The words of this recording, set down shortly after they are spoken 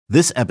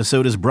This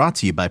episode is brought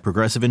to you by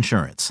Progressive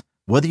Insurance.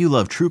 Whether you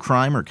love true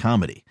crime or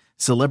comedy,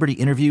 celebrity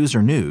interviews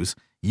or news,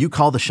 you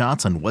call the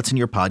shots on what's in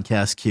your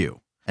podcast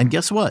queue. And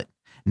guess what?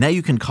 Now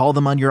you can call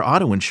them on your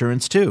auto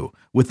insurance too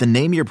with the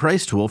Name Your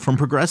Price tool from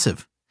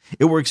Progressive.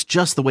 It works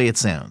just the way it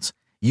sounds.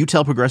 You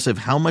tell Progressive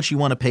how much you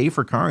want to pay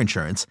for car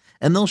insurance,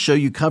 and they'll show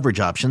you coverage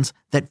options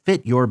that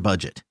fit your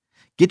budget.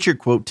 Get your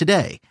quote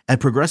today at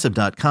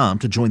Progressive.com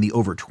to join the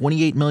over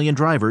 28 million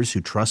drivers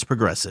who trust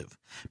Progressive.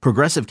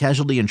 Progressive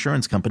Casualty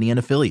Insurance Company and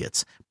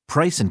Affiliates.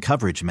 Price and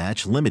coverage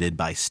match limited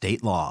by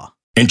state law.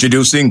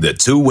 Introducing the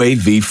Two-Way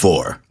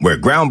V4, where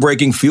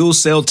groundbreaking fuel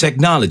cell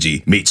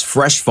technology meets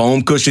fresh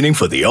foam cushioning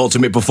for the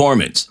ultimate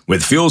performance.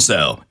 With Fuel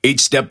Cell, each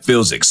step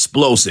feels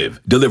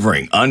explosive,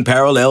 delivering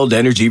unparalleled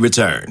energy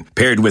return.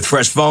 Paired with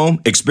fresh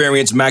foam,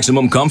 experience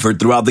maximum comfort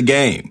throughout the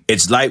game.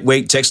 Its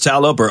lightweight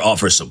textile upper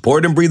offers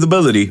support and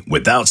breathability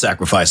without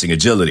sacrificing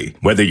agility.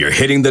 Whether you're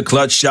hitting the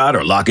clutch shot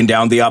or locking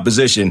down the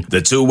opposition,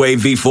 the Two-Way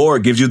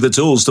V4 gives you the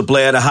tools to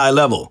play at a high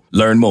level.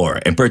 Learn more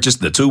and purchase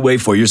the Two-Way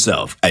for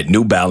yourself at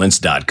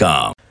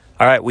newbalance.com.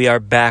 All right, we are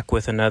back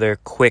with another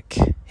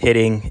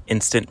quick-hitting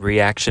instant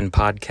reaction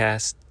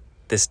podcast,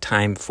 this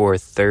time for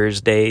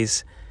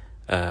Thursdays,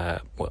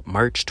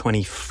 March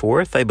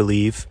 24th, I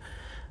believe.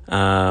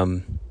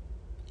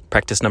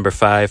 Practice number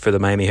 5 for the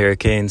Miami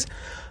Hurricanes.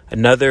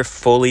 Another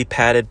fully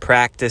padded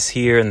practice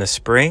here in the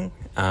spring.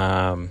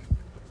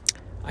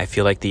 I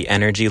feel like the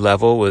energy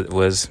level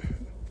was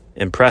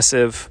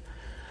impressive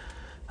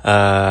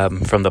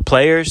from the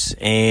players,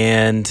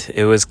 and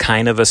it was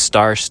kind of a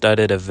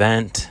star-studded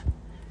event.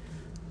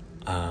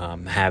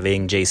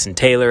 Having Jason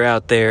Taylor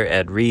out there,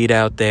 Ed Reed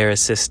out there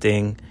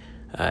assisting.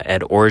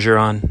 Ed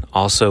Orgeron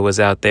also was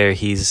out there.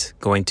 He's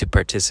going to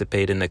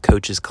participate in the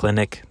coaches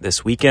clinic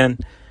this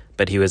weekend,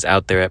 but he was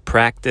out there at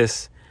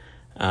practice.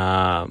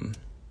 Edgerrin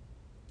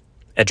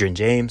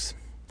James.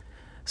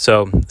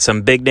 So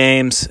some big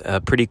names.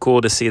 Pretty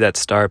cool to see that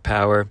star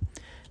power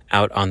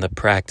out on the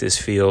practice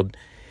field.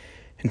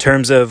 In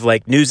terms of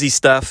like newsy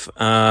stuff,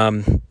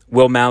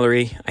 Will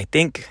Mallory, I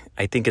think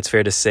it's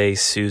fair to say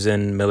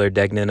Susan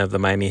Miller-Degnan of the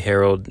Miami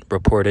Herald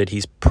reported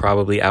he's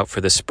probably out for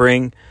the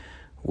spring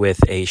with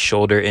a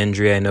shoulder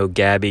injury. I know,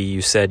 Gabby,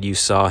 you said you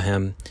saw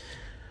him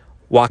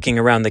walking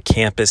around the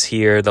campus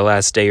here the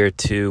last day or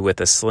two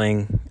with a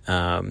sling.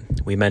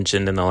 We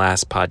mentioned in the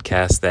last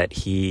podcast that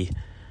he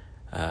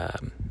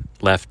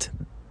left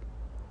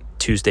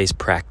Tuesday's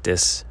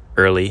practice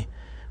early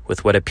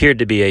with what appeared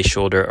to be a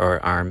shoulder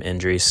or arm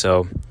injury.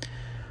 So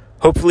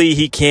hopefully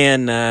he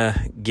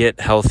can get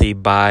healthy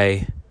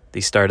by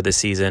the start of the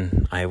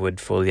season. I would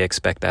fully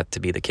expect that to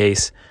be the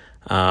case.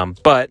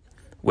 But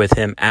with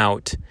him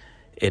out,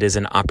 it is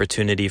an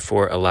opportunity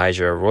for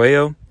Elijah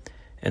Arroyo.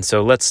 And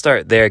so let's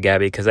start there,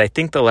 Gabby, because I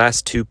think the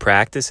last 2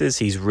 practices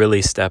he's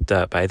really stepped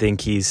up. I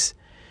think he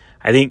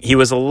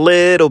was a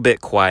little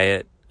bit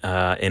quiet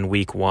in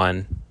week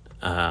 1.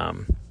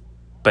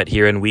 But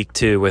here in week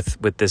 2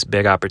 with this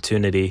big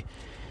opportunity,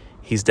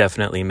 he's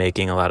definitely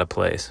making a lot of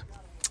plays.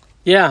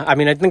 Yeah, I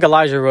mean, I think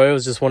Elijah Arroyo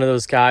is just one of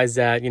those guys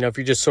that, if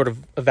you're just sort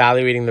of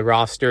evaluating the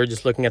roster,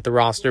 just looking at the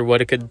roster,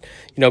 what it could,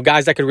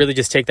 guys that could really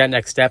just take that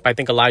next step. I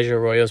think Elijah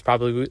Arroyo is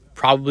probably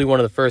one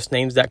of the first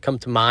names that come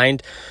to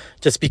mind,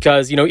 just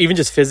because, even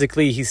just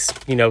physically, he's,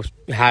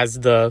 has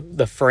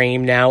the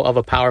frame now of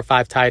a Power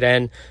 5 tight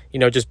end,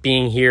 just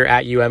being here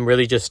at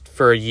really just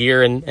for a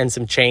year and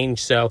some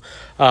change. So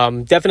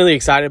definitely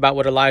excited about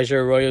what Elijah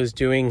Arroyo is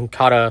doing.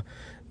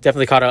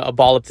 Definitely caught a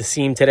ball up the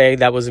seam today.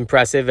 That was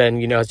impressive.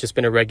 And, has just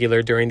been a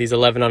regular during these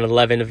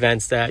 11-on-11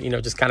 events that,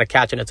 just kind of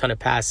catching a ton of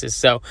passes.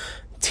 So,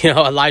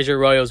 Elijah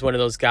Arroyo is one of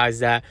those guys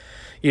that,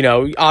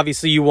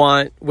 obviously you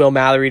want Will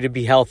Mallory to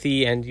be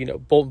healthy and,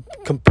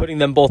 putting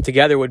them both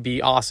together would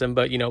be awesome.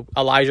 But,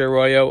 Elijah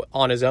Arroyo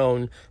on his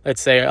own,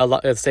 let's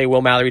say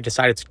Will Mallory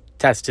decided to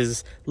test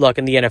his luck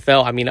in the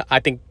NFL. I mean,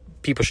 I think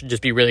people should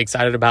just be really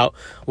excited about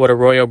what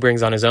Arroyo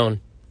brings on his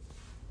own.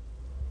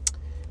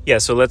 Yeah,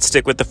 so let's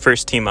stick with the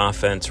first team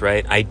offense,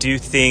 right? I do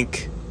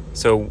think,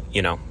 so,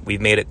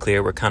 we've made it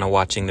clear we're kind of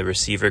watching the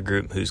receiver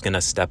group, who's going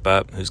to step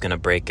up, who's going to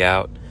break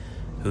out,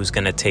 who's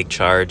going to take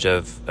charge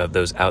of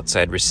those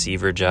outside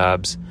receiver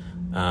jobs.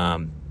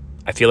 I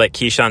feel like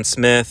Keyshawn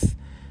Smith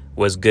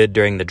was good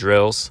during the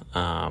drills,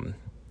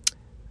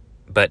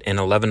 but in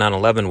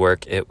 11-on-11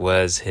 work, it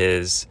was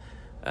his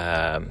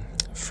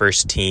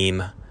first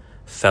team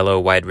fellow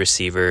wide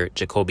receiver,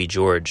 Jacoby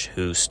George,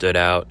 who stood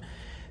out.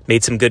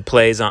 Made some good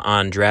plays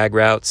on drag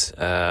routes.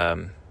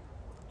 I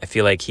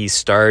feel like he's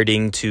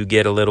starting to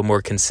get a little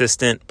more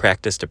consistent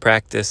practice to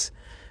practice,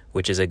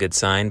 which is a good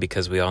sign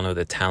because we all know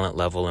the talent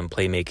level and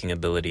playmaking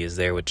ability is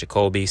there with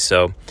Jacoby.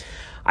 So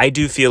I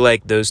do feel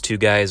like those 2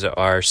 guys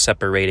are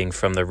separating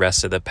from the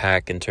rest of the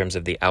pack in terms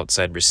of the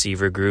outside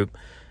receiver group.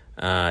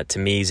 To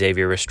me,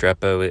 Xavier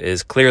Restrepo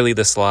is clearly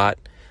the slot.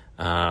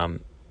 And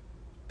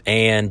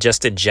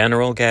just in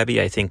general, Gabby,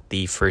 I think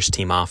the first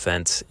team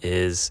offense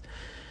is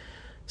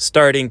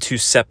starting to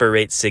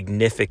separate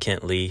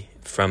significantly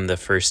from the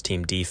first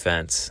team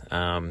defense.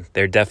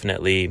 They're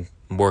definitely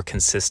more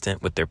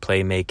consistent with their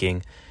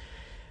playmaking.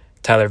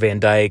 Tyler Van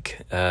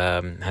Dyke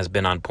has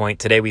been on point.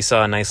 Today we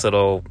saw a nice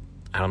little,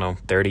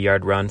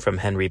 30-yard run from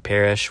Henry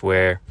Parrish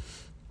where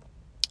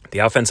the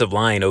offensive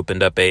line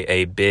opened up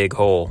a big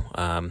hole.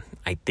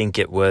 I think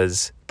it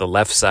was the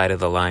left side of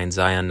the line,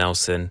 Zion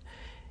Nelson,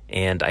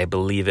 and I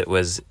believe it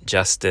was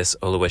Justice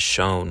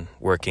Oluwashone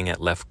working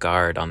at left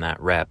guard on that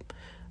rep.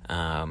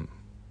 And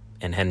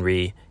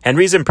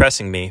Henry's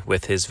impressing me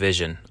with his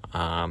vision.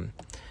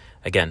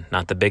 Again,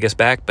 not the biggest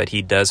back, but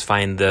he does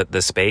find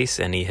the space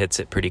and he hits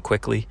it pretty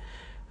quickly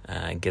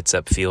and gets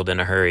upfield in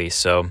a hurry.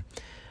 So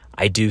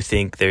I do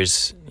think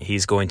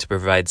he's going to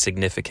provide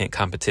significant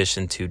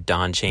competition to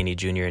Don Chaney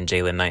Jr. and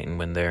Jalen Knighton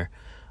when they're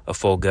a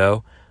full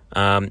go.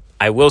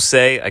 I will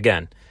say,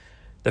 again,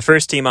 the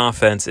first-team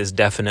offense is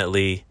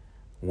definitely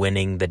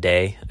winning the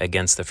day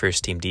against the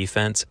first-team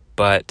defense,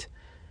 but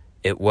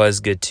it was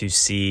good to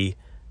see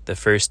the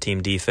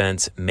first-team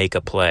defense make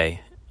a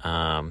play.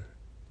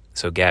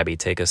 So, Gabby,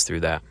 take us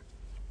through that.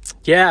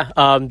 Yeah,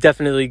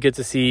 definitely good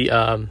to see,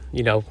 a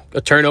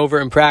turnover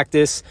in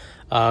practice.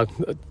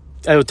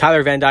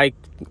 Tyler Van Dyke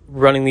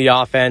running the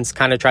offense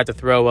kind of tried to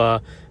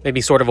throw maybe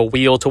sort of a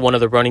wheel to one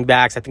of the running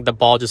backs. I think the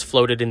ball just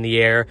floated in the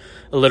air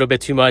a little bit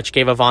too much,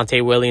 gave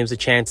Avonte Williams a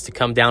chance to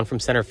come down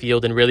from center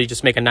field and really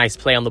just make a nice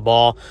play on the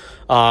ball.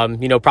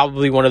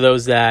 Probably one of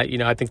those that,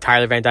 I think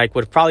Tyler Van Dyke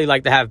would probably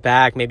like to have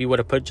back, maybe would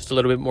have put just a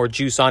little bit more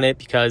juice on it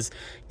because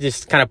he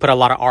just kind of put a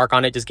lot of arc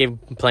on it, just gave him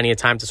plenty of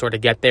time to sort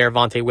of get there.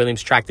 Avonte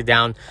Williams tracked it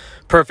down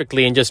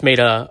perfectly and just made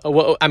a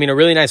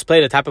really nice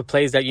play, the type of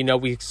plays that,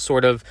 we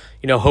sort of,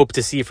 hope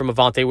to see from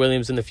Avonte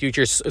Williams in the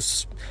future,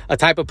 a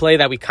type of play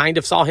that we kind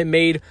of saw him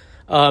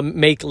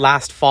make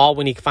last fall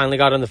when he finally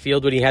got on the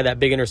field, when he had that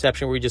big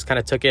interception where he just kind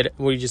of took it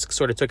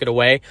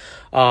away.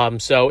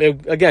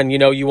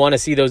 You want to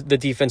see the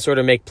defense sort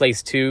of make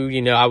plays too.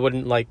 I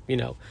wouldn't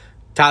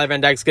Tyler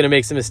Van Dyke's going to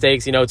make some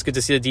mistakes. It's good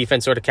to see the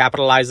defense sort of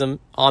capitalize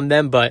on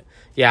them. But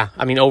yeah,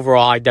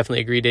 overall, I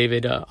definitely agree,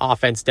 David.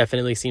 Offense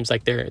definitely seems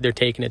like they're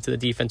taking it to the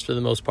defense for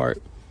the most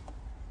part.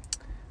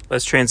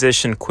 Let's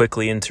transition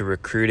quickly into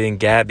recruiting.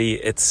 Gabby,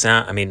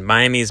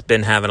 Miami's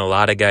been having a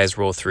lot of guys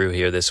roll through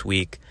here this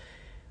week.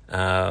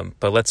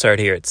 But let's start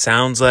here. It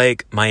sounds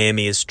like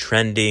Miami is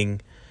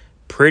trending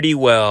pretty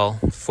well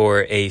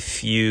for a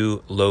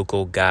few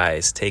local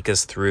guys. Take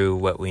us through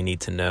what we need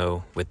to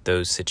know with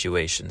those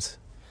situations.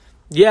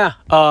 Yeah,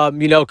 a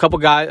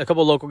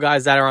couple local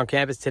guys that are on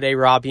campus today,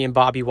 Robbie and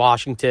Bobby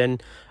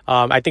Washington.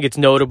 I think it's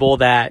notable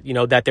that,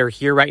 that they're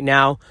here right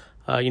now.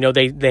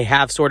 They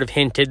have sort of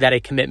hinted that a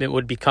commitment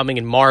would be coming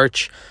in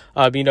March.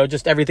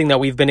 Just everything that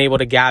we've been able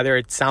to gather,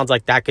 it sounds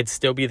like that could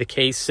still be the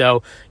case.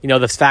 So,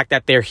 the fact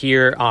that they're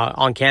here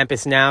on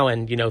campus now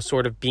and,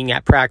 sort of being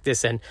at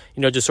practice and,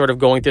 just sort of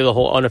going through the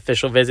whole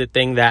unofficial visit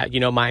thing that,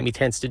 Miami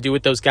tends to do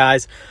with those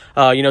guys,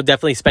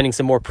 definitely spending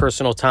some more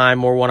personal time,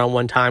 more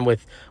one-on-one time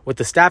with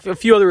the staff, a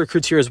few other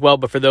recruits here as well.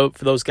 But for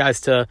those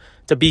guys to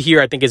be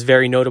here, I think is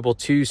very notable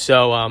too.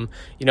 So,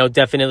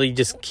 definitely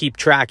just keep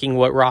tracking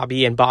what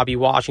Robbie and Bobby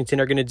Washington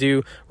are going to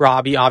do.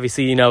 Robbie,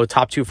 obviously,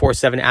 top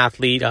 247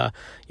 athlete,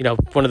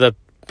 one of the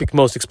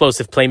most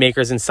explosive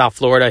playmakers in South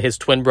Florida. His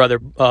twin brother,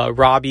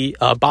 Bobby,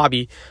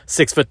 6'3",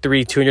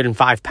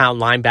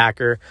 205-pound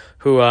linebacker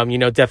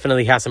who,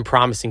 definitely has some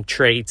promising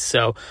traits.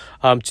 So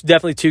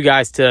definitely two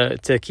guys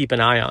to keep an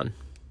eye on.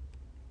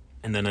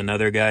 And then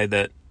another guy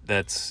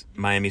that's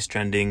Miami's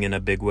trending in a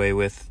big way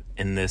with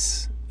in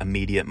this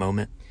immediate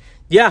moment.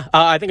 Yeah,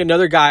 I think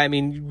another guy,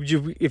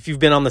 if you've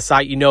been on the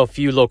site, a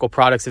few local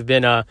products have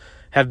been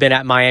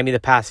at Miami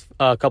the past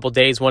couple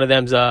days. One of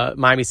them's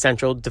Miami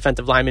Central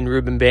defensive lineman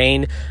Ruben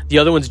Bain. The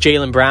other one's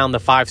Jalen Brown, the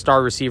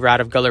 5-star receiver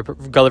out of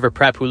Gulliver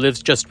Prep, who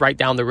lives just right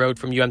down the road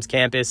from UM's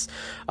campus.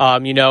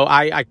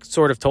 I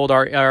sort of told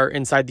our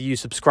Inside the U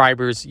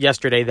subscribers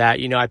yesterday that,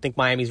 I think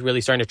Miami's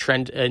really starting to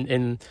trend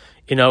in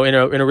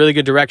a really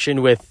good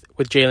direction with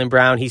Jalen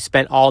Brown. He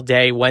spent all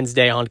day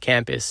Wednesday on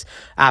campus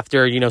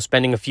after,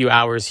 spending a few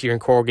hours here in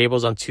Coral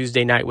Gables on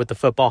Tuesday night with the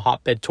football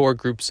hotbed tour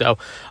group. So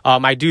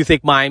I do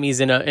think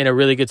Miami's in a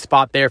really good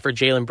spot there for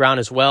Jalen Brown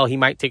as well. He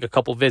might take a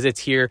couple visits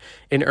here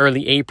in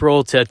early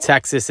April to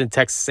Texas and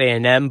Texas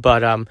A&M,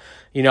 but I'm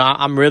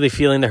really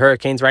feeling the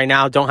Hurricanes right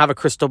now. Don't have a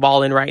crystal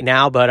ball in right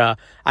now, but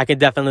I can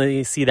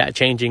definitely see that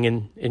changing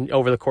in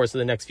over the course of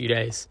the next few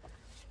days.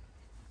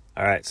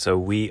 All right, so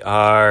we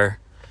are,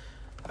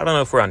 I don't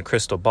know if we're on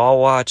crystal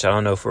ball watch. I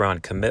don't know if we're on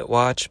commit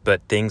watch,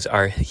 but things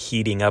are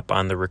heating up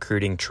on the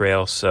recruiting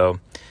trail. So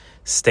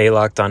stay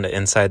locked on to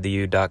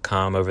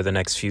InsideTheU.com over the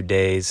next few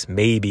days.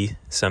 Maybe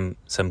some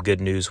good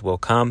news will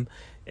come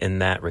in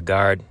that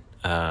regard.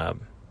 And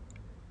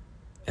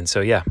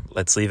so, yeah,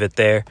 let's leave it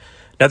there.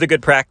 Another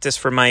good practice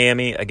for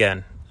Miami.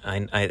 Again,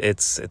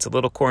 it's a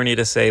little corny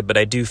to say, but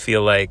I do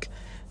feel like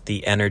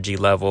the energy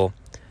level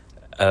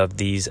of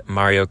these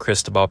Mario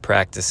Cristobal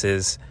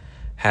practices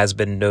has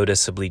been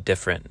noticeably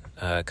different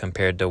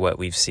compared to what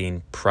we've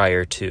seen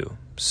prior to.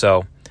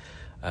 So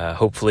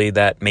hopefully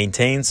that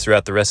maintains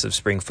throughout the rest of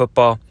spring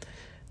football.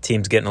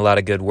 Team's getting a lot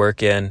of good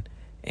work in,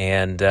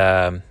 and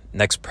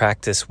next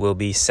practice will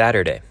be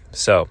Saturday.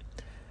 So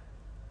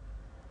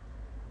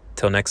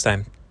till next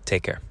time,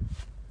 Take care.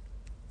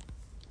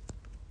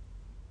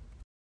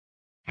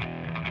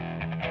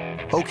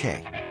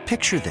 Okay,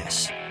 picture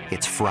this.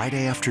 It's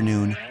Friday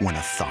afternoon when a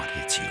thought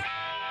hits you.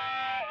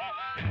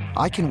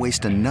 I can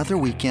waste another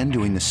weekend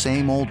doing the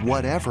same old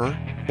whatever,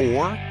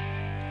 or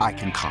I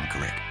can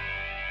conquer it.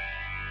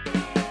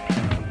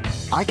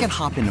 I can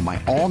hop into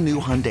my all-new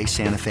Hyundai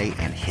Santa Fe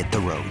and hit the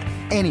road.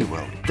 Any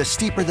road. The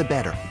steeper the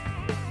better.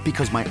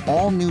 Because my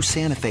all-new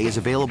Santa Fe is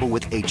available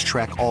with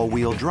H-Track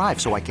all-wheel drive,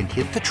 so I can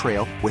hit the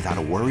trail without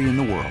a worry in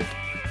the world.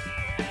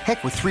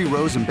 Heck, with 3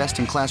 rows and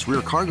best-in-class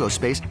rear cargo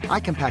space, I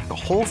can pack the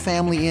whole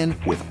family in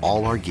with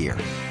all our gear.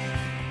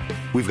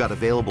 We've got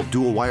available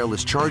dual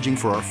wireless charging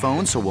for our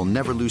phones, so we'll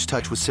never lose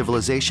touch with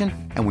civilization,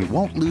 and we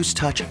won't lose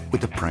touch with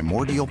the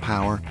primordial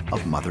power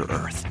of Mother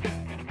Earth.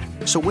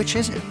 So which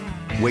is it?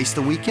 Waste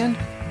the weekend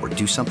or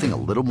do something a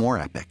little more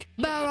epic?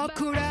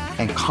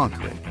 And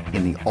conquer it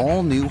in the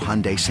all-new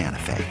Hyundai Santa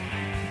Fe.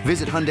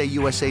 Visit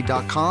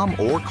HyundaiUSA.com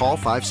or call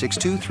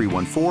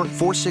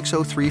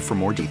 562-314-4603 for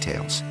more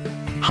details.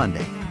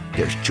 Hyundai,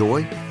 there's joy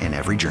in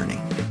every journey.